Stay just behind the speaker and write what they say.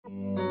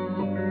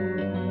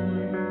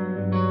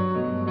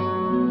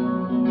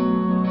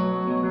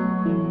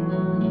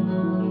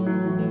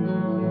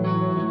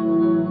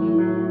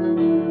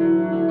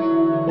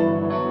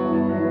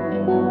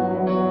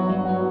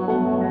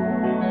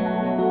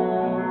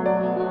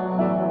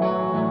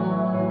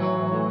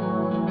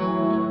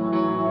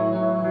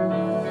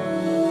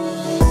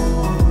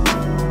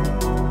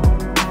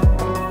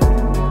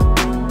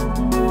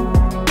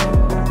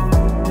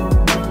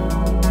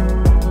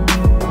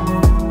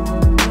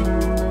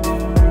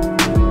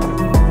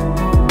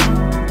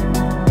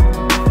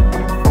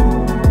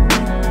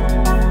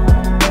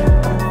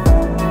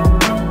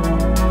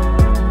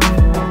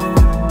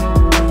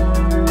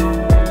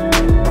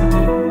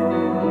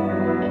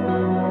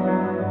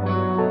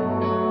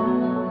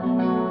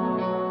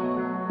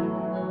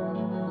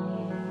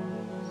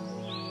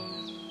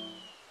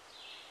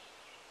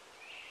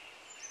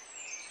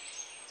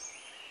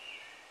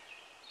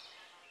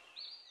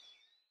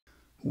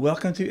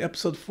Welcome to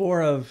episode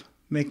 4 of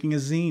Making a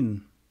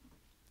Zine.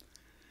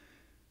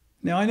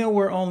 Now, I know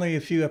we're only a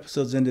few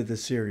episodes into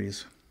this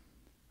series,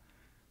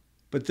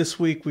 but this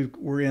week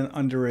we're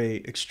under a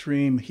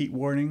extreme heat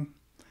warning,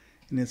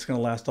 and it's going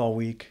to last all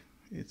week.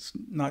 It's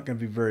not going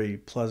to be very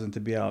pleasant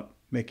to be out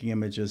making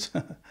images,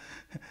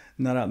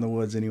 not out in the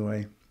woods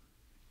anyway.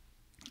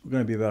 We're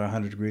going to be about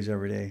 100 degrees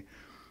every day.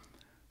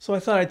 So I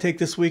thought I'd take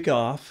this week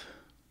off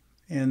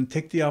and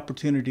take the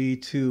opportunity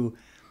to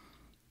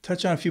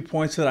touch on a few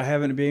points that I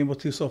haven't been able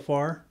to so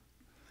far.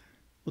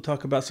 We'll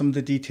talk about some of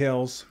the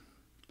details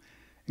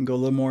and go a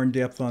little more in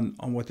depth on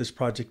what this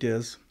project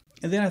is.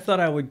 And then I thought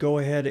I would go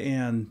ahead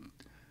and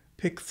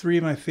pick 3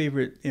 of my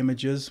favorite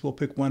images. We'll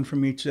pick one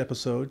from each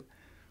episode,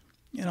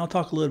 and I'll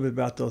talk a little bit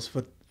about those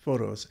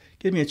photos.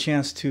 Give me a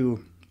chance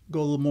to go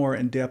a little more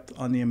in depth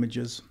on the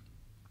images,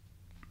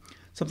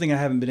 something I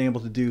haven't been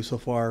able to do so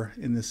far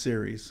in this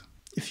series.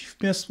 If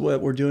you've missed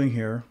what we're doing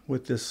here,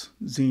 what this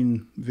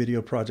zine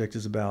video project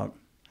is about,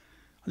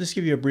 I'll just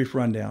give you a brief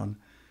rundown.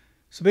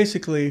 So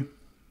basically,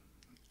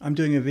 I'm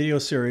doing a video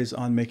series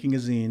on making a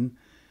zine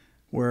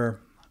where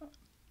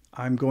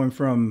I'm going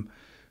from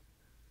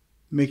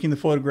making the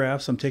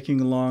photographs, I'm taking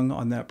along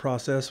on that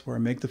process where I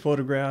make the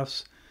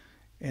photographs,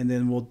 and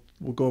then we'll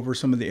go over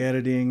some of the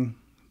editing,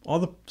 all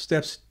the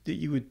steps that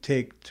you would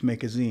take to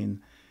make a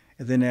zine.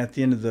 And then at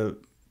the end of the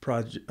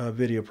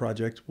video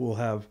project, we'll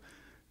have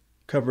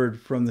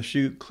covered from the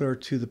shoot clear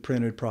to the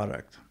printed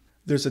product.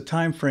 There's a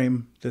time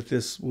frame that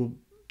this will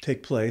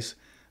take place.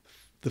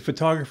 The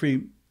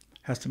photography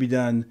has to be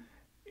done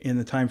in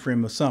the time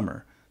frame of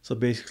summer. So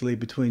basically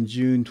between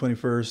June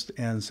 21st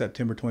and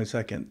September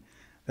 22nd.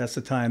 That's the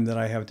time that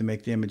I have to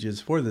make the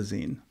images for the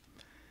zine. And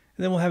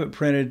then we'll have it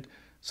printed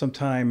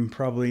sometime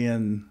probably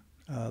in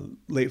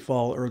late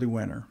fall, early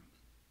winter.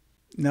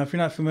 Now, if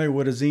you're not familiar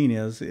with what a zine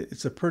is,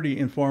 it's a pretty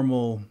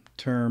informal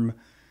term.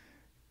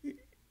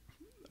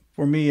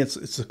 For me,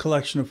 it's a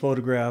collection of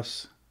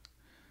photographs,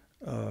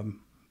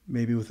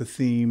 maybe with a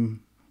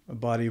theme, a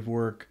body of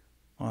work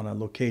on a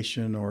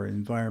location or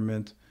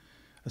environment.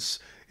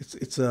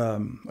 It's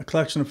a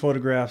collection of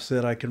photographs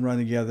that I can run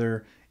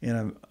together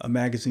in a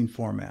magazine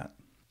format.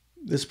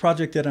 This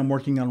project that I'm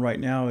working on right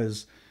now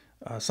is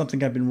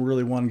something I've been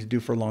really wanting to do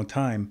for a long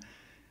time.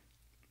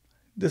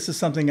 This is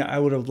something I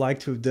would have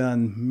liked to have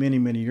done many,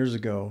 many years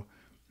ago.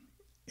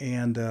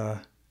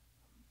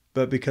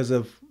 But because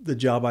of the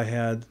job I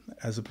had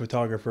as a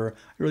photographer,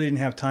 I really didn't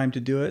have time to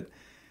do it.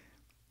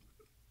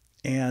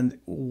 And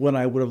when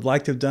I would have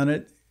liked to have done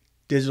it,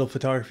 digital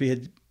photography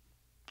had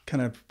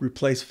kind of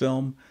replaced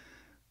film.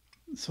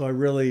 So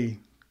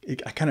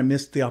I kind of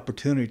missed the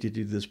opportunity to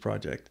do this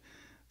project.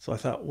 So I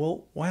thought,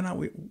 well, why not?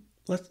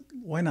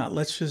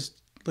 Let's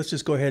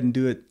just go ahead and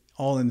do it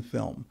all in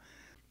film.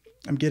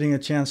 I'm getting a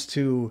chance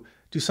to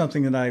do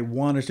something that I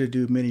wanted to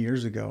do many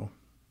years ago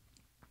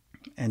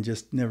and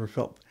just never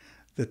felt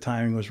the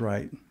timing was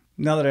right.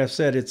 Now that I've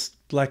said it's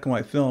black and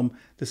white film,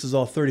 this is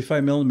all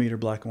 35mm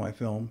black and white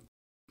film.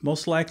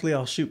 Most likely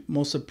I'll shoot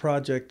most of the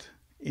project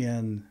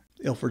in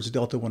Ilford's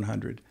Delta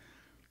 100.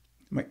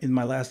 In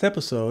my last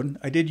episode,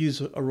 I did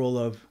use a roll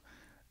of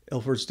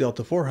Ilford's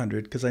Delta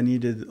 400 because I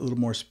needed a little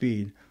more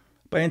speed.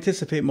 But I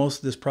anticipate most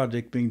of this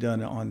project being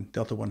done on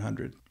Delta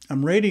 100.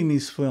 I'm rating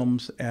these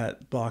films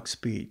at box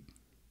speed.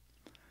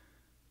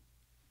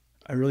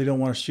 I really don't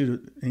want to shoot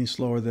it any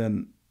slower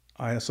than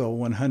ISO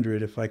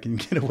 100 if I can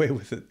get away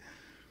with it,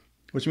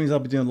 which means I'll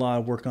be doing a lot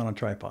of work on a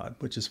tripod,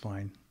 which is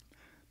fine.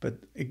 But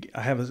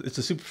it's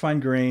a super fine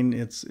grain.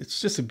 It's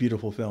just a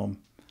beautiful film.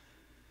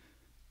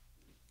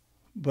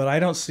 But I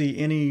don't see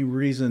any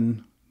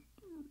reason,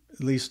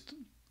 at least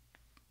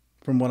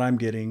from what I'm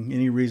getting,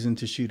 any reason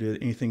to shoot at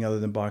anything other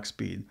than box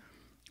speed.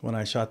 When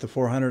I shot the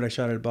 400, I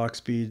shot it at box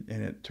speed,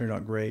 and it turned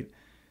out great.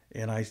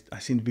 And I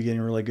seem to be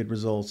getting really good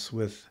results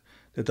with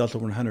the Delta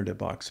 100 at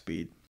box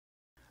speed.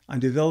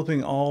 I'm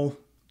developing all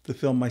the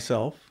film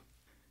myself.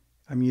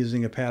 I'm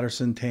using a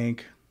Patton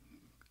tank.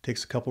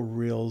 Takes a couple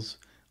reels.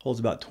 Holds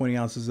about 20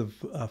 ounces of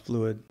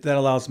fluid. That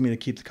allows me to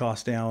keep the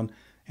cost down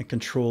and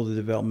control the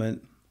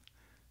development.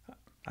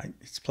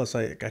 Plus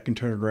I can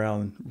turn it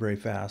around very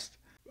fast.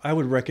 I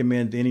would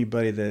recommend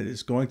anybody that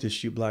is going to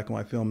shoot black and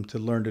white film to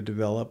learn to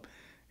develop.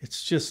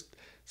 It's just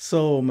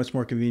so much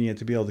more convenient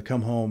to be able to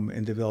come home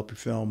and develop your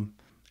film.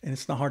 And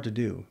it's not hard to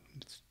do.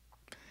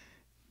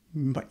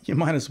 You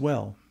might as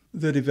well.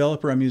 The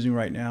developer I'm using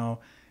right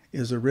now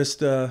is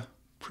Arista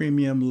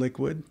Premium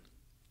Liquid.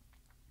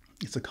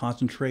 It's a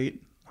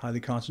concentrate, highly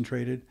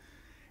concentrated.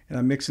 And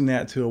I'm mixing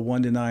that to a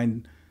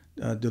 1:9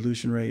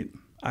 dilution rate.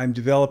 I'm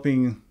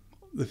developing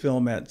the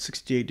film at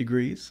 68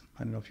 degrees.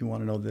 I don't know if you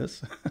want to know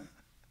this.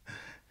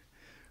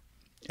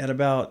 At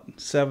about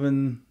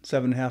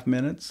 7.5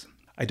 minutes.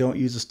 I don't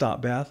use a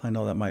stop bath. I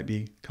know that might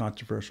be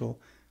controversial.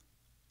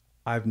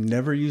 I've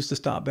never used a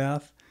stop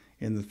bath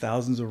in the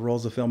thousands of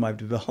rolls of film I've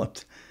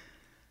developed.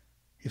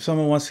 If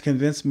someone wants to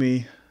convince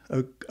me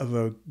of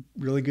a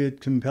really good,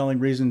 compelling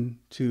reason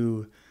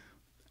to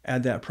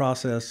add that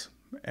process,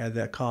 add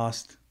that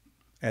cost,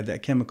 add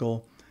that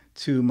chemical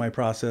to my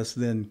process,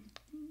 then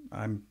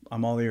I'm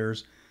all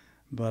ears,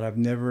 but I've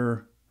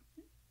never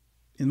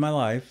in my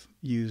life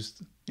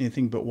used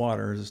anything but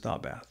water as a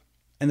stop bath.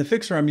 And the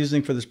fixer I'm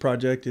using for this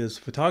project is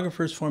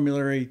Photographer's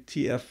Formulary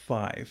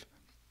TF5.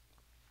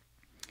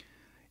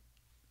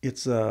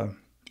 It's an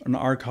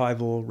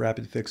archival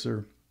rapid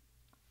fixer.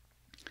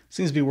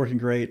 Seems to be working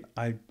great.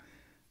 I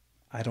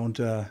don't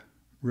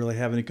really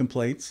have any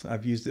complaints.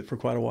 I've used it for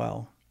quite a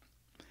while.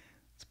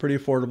 It's pretty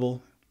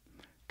affordable.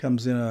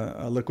 Comes in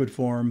a liquid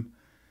form,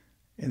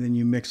 and then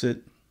you mix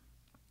it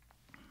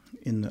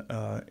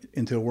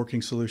into a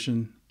working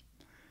solution.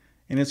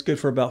 And it's good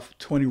for about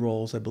 20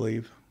 rolls, I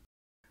believe.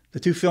 The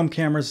two film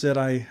cameras that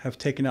I have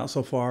taken out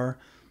so far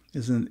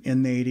is an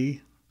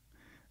N80.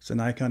 It's a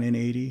Nikon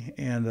N80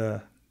 and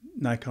a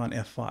Nikon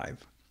F5.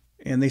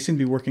 And they seem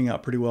to be working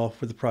out pretty well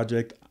for the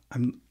project.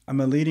 I'm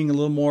leaning a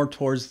little more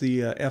towards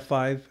the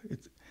F5.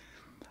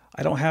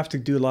 I don't have to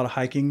do a lot of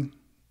hiking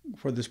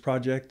for this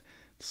project,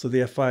 so the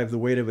F5, the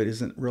weight of it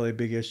isn't really a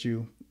big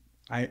issue.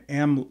 I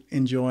am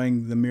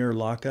enjoying the mirror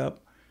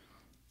lockup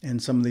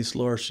and some of these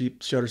slower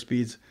shutter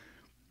speeds.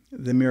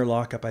 The mirror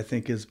lockup, I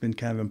think, has been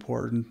kind of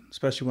important,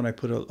 especially when I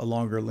put a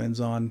longer lens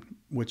on,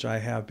 which I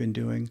have been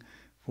doing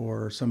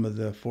for some of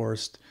the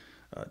forest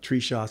tree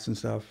shots and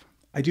stuff.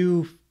 I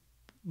do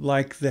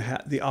like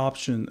the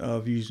option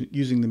of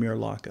using the mirror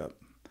lockup.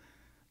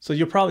 So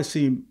you'll probably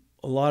see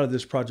a lot of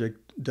this project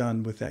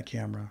done with that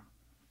camera.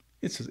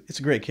 It's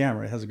a great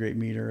camera. It has a great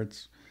meter.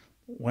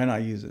 Why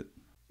not use it?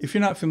 If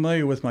you're not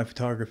familiar with my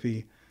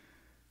photography,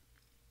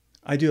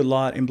 I do a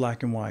lot in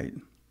black and white,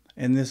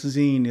 and this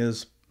zine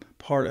is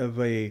part of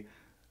a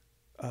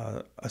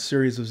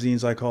series of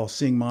zines I call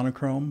Seeing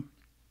Monochrome.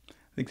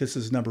 I think this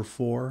is number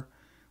 4,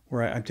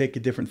 where I take a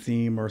different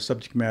theme or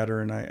subject matter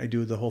and I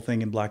do the whole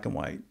thing in black and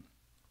white.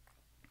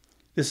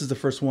 This is the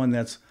first one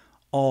that's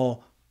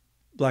all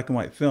black and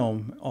white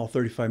film, all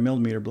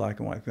 35mm black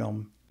and white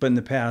film. But in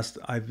the past,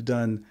 I've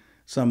done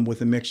some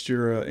with a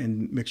mixture of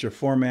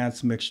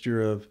formats,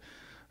 mixture of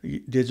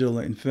digital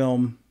and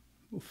film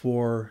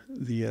for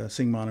the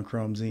Seeing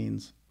Monochrome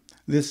zines.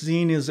 This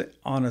zine is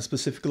on a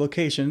specific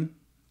location.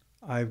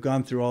 I've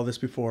gone through all this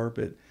before,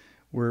 but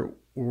we're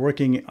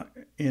working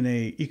in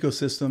an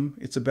ecosystem.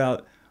 It's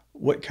about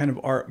what kind of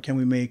art can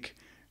we make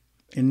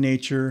in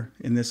nature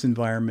in this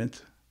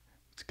environment.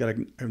 It's got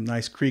a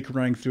nice creek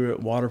running through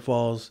it,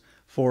 waterfalls,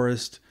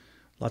 forest,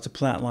 lots of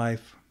plant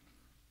life.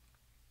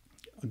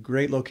 A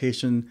great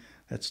location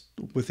that's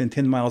within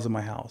 10 miles of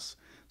my house.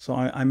 So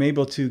I'm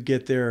able to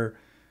get there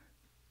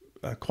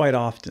quite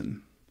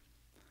often.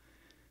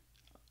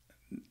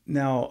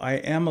 Now, I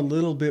am a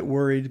little bit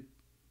worried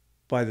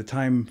by the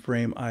time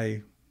frame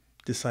I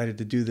decided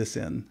to do this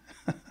in.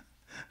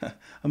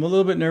 I'm a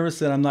little bit nervous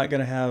that I'm not going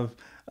to have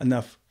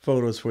enough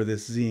photos for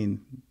this zine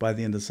by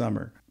the end of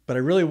summer. But I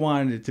really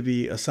wanted it to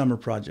be a summer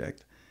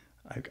project.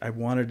 I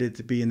wanted it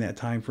to be in that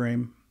time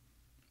frame.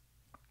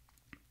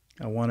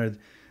 I wanted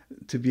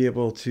to be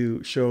able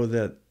to show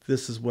that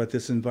this is what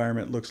this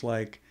environment looks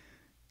like.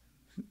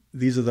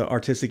 These are the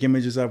artistic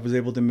images I was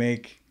able to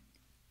make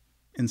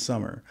in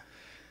summer.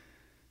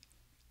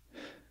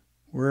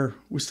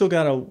 We still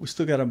gotta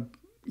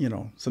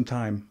some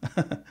time.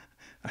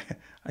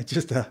 I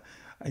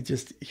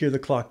just hear the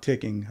clock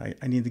ticking.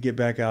 I need to get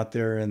back out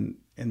there and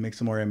make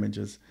some more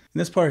images. In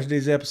this part of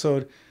today's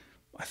episode,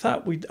 I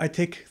thought I'd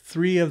take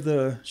 3 of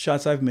the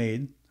shots I've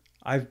made.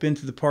 I've been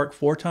to the park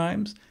 4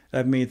 times.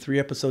 I've made 3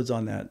 episodes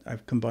on that.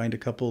 I've combined a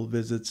couple of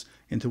visits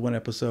into one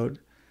episode.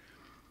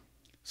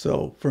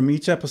 So from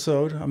each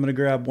episode, I'm going to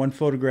grab one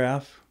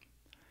photograph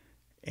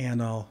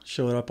and I'll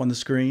show it up on the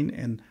screen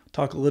and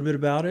talk a little bit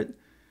about it,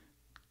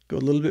 go a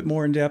little bit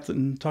more in depth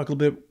and talk a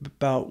little bit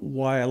about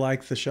why I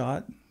like the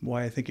shot,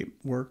 why I think it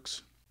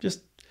works.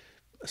 Just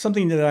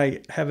something that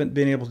I haven't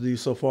been able to do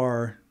so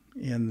far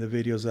in the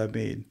videos I've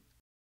made.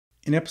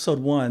 In episode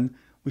 1,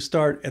 we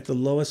start at the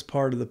lowest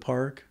part of the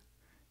park.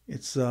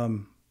 It's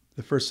the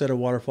first set of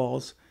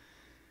waterfalls.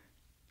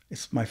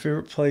 It's my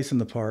favorite place in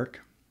the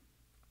park.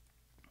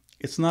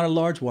 It's not a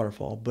large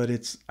waterfall, but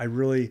I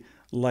really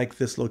like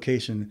this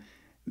location.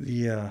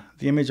 The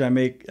image I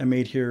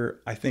made here,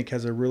 I think,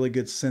 has a really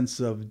good sense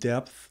of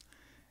depth,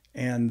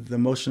 and the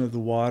motion of the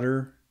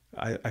water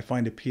I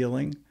find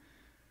appealing.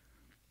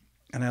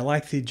 And I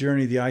like the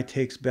journey the eye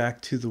takes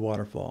back to the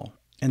waterfall.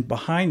 And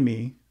behind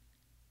me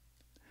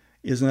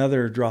is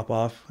another drop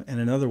off and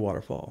another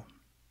waterfall.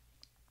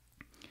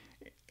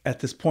 At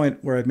this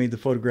point where I've made the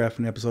photograph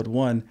in episode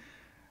 1,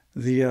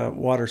 the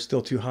water's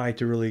still too high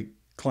to really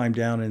climb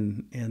down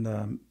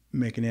and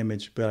make an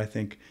image, but I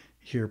think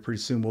here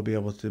pretty soon we'll be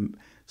able to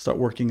start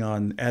working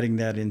on adding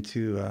that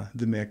into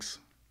the mix.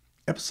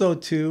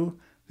 Episode 2,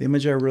 the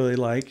image I really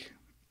like,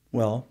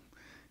 well,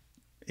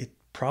 it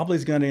probably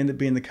is going to end up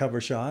being the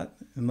cover shot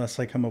unless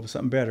I come up with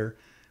something better,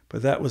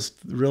 but that was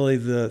really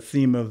the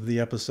theme of the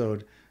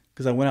episode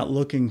because I went out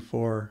looking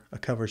for a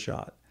cover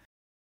shot.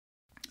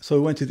 So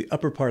we went to the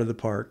upper part of the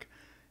park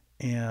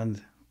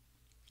and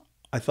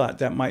I thought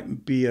that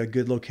might be a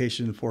good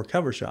location for a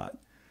cover shot.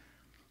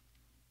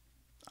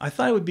 I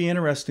thought it would be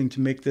interesting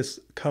to make this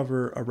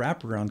cover a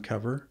wraparound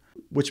cover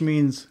which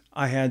means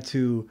I had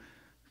to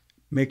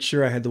make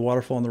sure I had the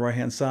waterfall on the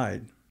right-hand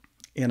side.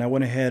 And I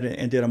went ahead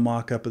and did a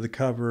mock-up of the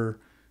cover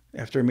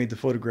after I made the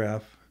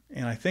photograph,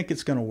 and I think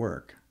it's going to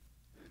work.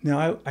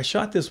 Now, I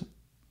shot this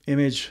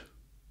image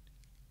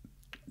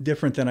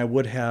different than I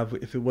would have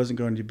if it wasn't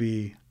going to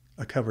be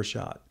a cover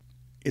shot.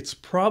 It's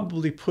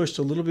probably pushed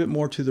a little bit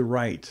more to the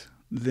right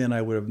than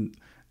I would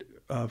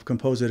have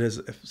composed it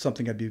as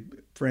something I'd be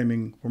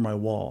framing for my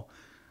wall.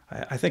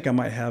 I think I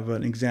might have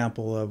an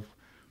example of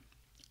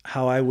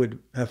how I would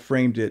have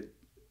framed it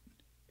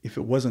if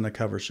it wasn't a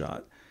cover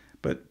shot.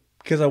 But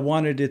because I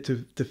wanted it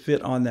to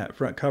fit on that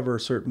front cover a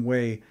certain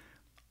way,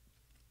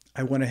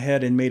 I went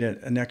ahead and made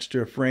an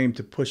extra frame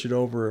to push it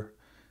over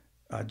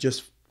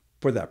just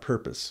for that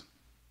purpose.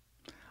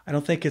 I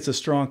don't think it's as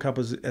strong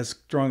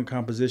a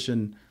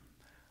composition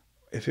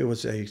if it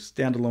was a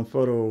standalone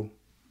photo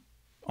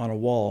on a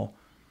wall.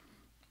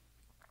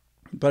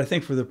 But I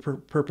think for the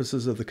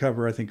purposes of the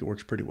cover, I think it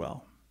works pretty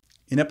well.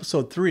 In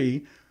episode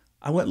 3,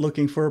 I went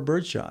looking for a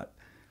bird shot.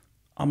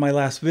 On my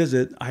last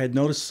visit, I had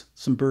noticed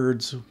some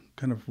birds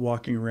kind of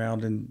walking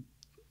around and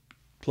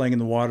playing in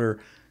the water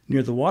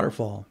near the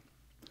waterfall.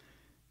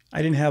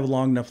 I didn't have a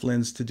long enough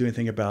lens to do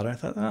anything about it. I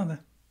thought, oh,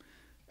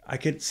 I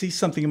could see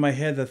something in my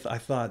head that I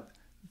thought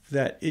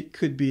that it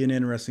could be an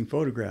interesting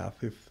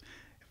photograph if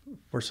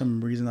for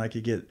some reason I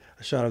could get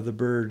a shot of the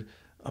bird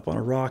up on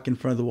a rock in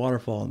front of the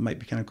waterfall. It might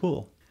be kind of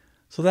cool.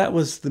 So that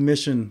was the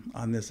mission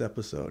on this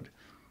episode.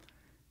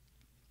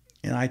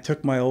 And I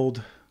took my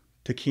old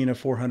Takina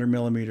 400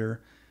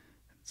 millimeter,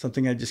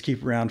 something I just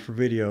keep around for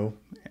video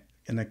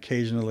and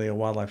occasionally a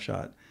wildlife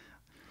shot.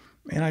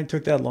 And I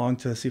took that along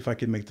to see if I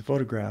could make the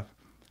photograph.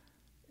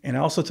 And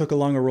I also took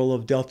along a roll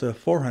of Delta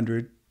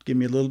 400, give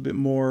me a little bit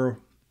more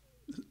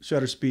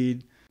shutter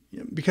speed.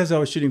 Because I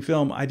was shooting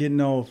film, I didn't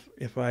know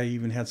if I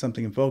even had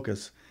something in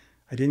focus.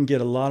 I didn't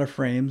get a lot of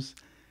frames.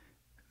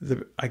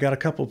 I got a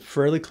couple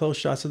fairly close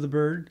shots of the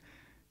bird,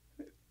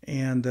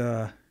 and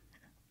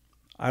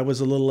I was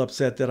a little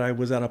upset that I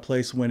was out of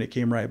place when it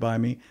came right by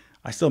me.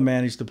 I still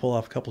managed to pull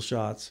off a couple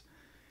shots.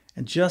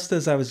 And just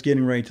as I was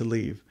getting ready to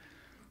leave,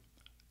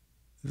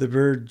 the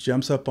bird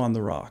jumps up on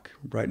the rock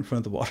right in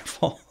front of the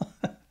waterfall.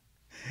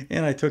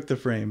 And I took the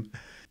frame.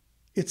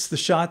 It's the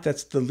shot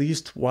that's the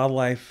least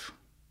wildlife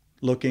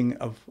looking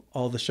of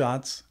all the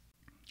shots,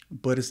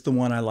 but it's the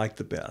one I like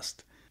the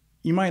best.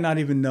 You might not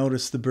even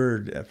notice the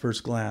bird at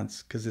first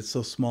glance because it's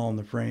so small in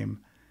the frame.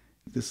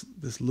 This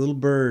little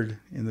bird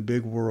in the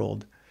big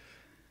world.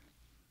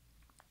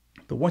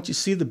 But once you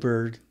see the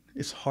bird,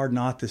 it's hard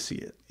not to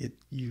see it.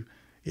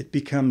 It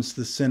becomes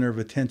the center of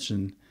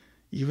attention,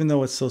 even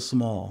though it's so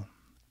small.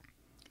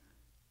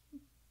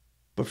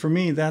 But for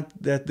me,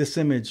 this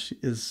image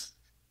is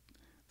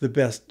the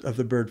best of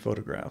the bird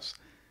photographs.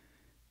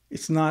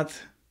 It's not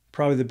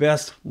probably the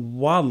best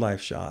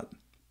wildlife shot,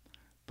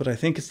 but I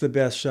think it's the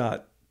best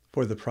shot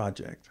for the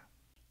project.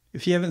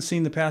 If you haven't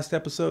seen the past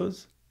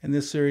episodes and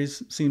this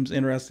series seems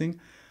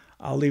interesting,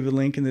 I'll leave a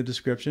link in the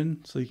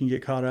description so you can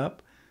get caught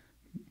up.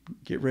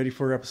 Get ready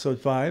for episode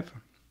 5.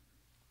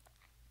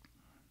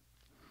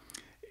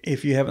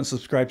 If you haven't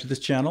subscribed to this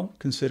channel,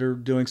 consider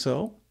doing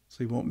so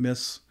you won't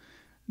miss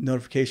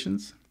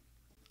notifications.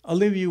 I'll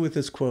leave you with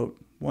this quote,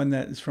 one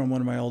that is from one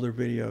of my older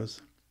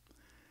videos.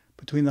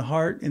 Between the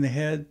heart and the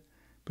head,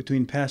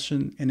 between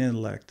passion and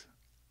intellect,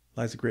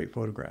 lies a great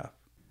photograph.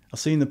 I'll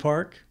see you in the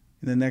park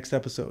in the next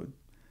episode.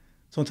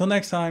 So until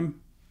next time,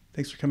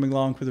 thanks for coming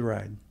along for the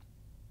ride.